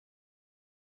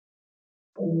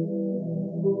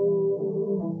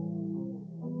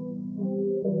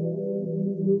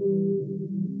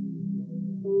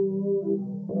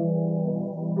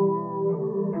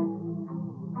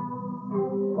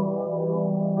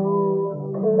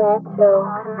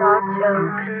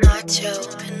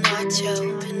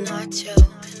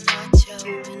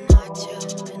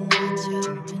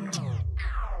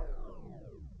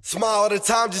Smile all the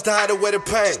time just to hide away the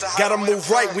pain. Gotta move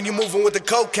right when you moving with the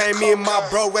cocaine. Me and my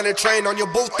bro ran a train on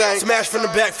your boot thing. Smash from the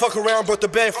back, fuck around, brought the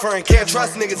bed frame. Can't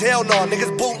trust niggas, hell no,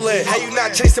 niggas bootleg. How you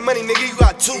not chasing money, nigga, you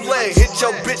got two legs. Hit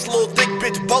your bitch, little thick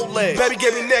bitch, boat leg. Baby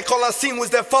gave me neck, all I seen was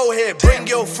that forehead. Bring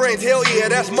your friends, hell yeah,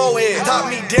 that's mohead. Top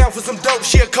me down for some dope,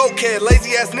 she a cokehead.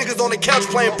 Lazy ass niggas on the couch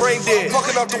playing brain dead.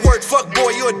 Fucking off to work, fuck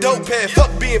boy, you a dope head.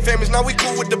 Fuck being famous, now we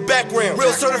cool with the background.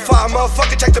 Real certified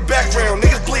motherfucker, check the background.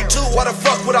 Niggas bleed too, why the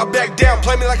fuck would I back down?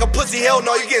 Play me like a pussy, hell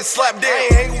no, you getting slapped down. I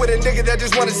ain't hanging with a nigga that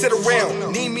just wanna sit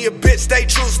around. Need me a bitch, stay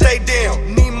true, stay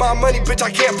down. Need my money, bitch, I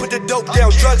can't put the dope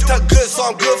down. Drugs tuck good, so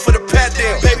I'm good for the pat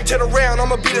down. Baby, turn around,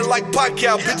 I'ma beat it like pot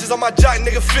cow. Bitches on my jock,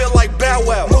 nigga, feel like Bow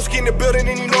Wow. Muski in the building,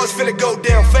 and you know it's finna go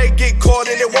down. Fake get caught,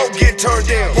 and it won't get turned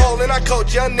down. Ballin', I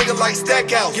coach young nigga like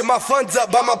Stackhouse. Get my funds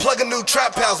up, buy my plug a new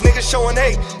trap house. Niggas showing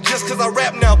hate, just cause I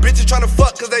rap now. Bitches tryna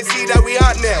fuck, cause they see that we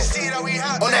hot now.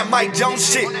 On that Mike Jones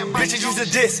shit, bitches used to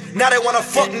diss, now they wanna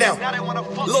fuck now.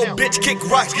 Little bitch kick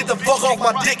rocks, get the fuck off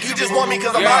my dick. You just want me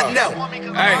cause I'm hot now.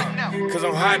 Hey, cause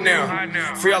I'm hot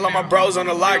now. Free all of my bros on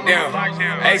the lockdown.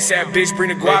 ASAP bitch, bring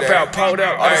the guap out. Pulled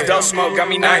up, all this dope smoke got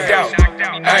me knocked out.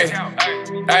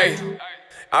 Hey,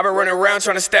 I been running around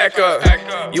trying to stack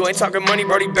up. You ain't talking money,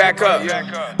 brody, back up.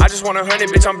 I just want 100,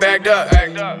 bitch, I'm bagged up.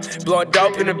 Blowing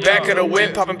dope in the back of the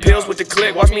whip, popping pills with the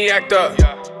clip, watch me act up.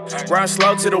 Run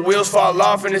slow till the wheels fall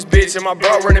off in this bitch, and my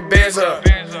bro running bands up.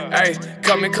 Ayy,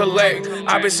 come and collect.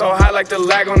 I been so high like the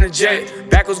lag on the jet.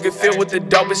 Backwards get filled with the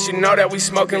dope, but you know that we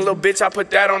smoking, little bitch, I put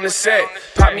that on the set.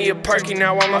 Pop me a perky,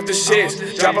 now I'm off the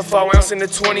shits. Drop a 4 ounce in the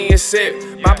 20 and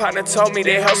sip. My partner told me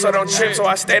they help so don't trip, so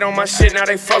I stayed on my shit, now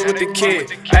they fuck with the kid.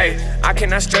 Ayy, I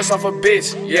cannot stress off a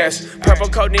bitch, yes. Purple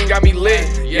codeine got me lit,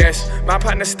 yes. My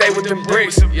partner stay with them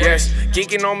bricks, yes.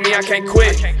 Geeking on me, I can't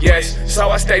quit, yes. So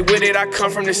I stay with it, I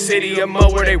come from the city of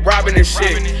Mo where they robbing and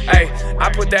shit. Ayy, I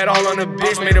put that all on the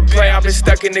bitch, made a play, I've been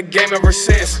stuck in the game ever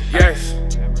since, yes.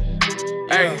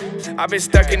 Ayy, I've been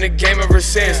stuck in the game ever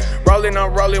since. Rolling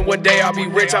on rolling, one day I'll be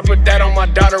rich. I put that on my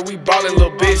daughter, we ballin',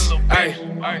 little bitch.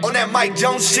 Ayy, on that Mike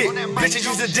Jones shit, bitches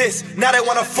used to diss, now they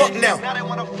wanna fuck now.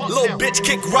 Little bitch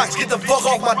kick rocks, get the fuck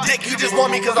off my dick. You just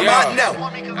want me cause I'm hot now.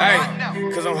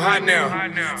 Ayy, cause I'm hot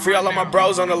now. Free all of my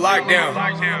bros on the lockdown.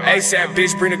 ASAP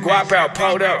bitch, bring the guap out.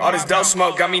 Pulled up, all this dope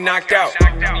smoke got me knocked out.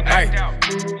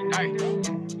 Ayy.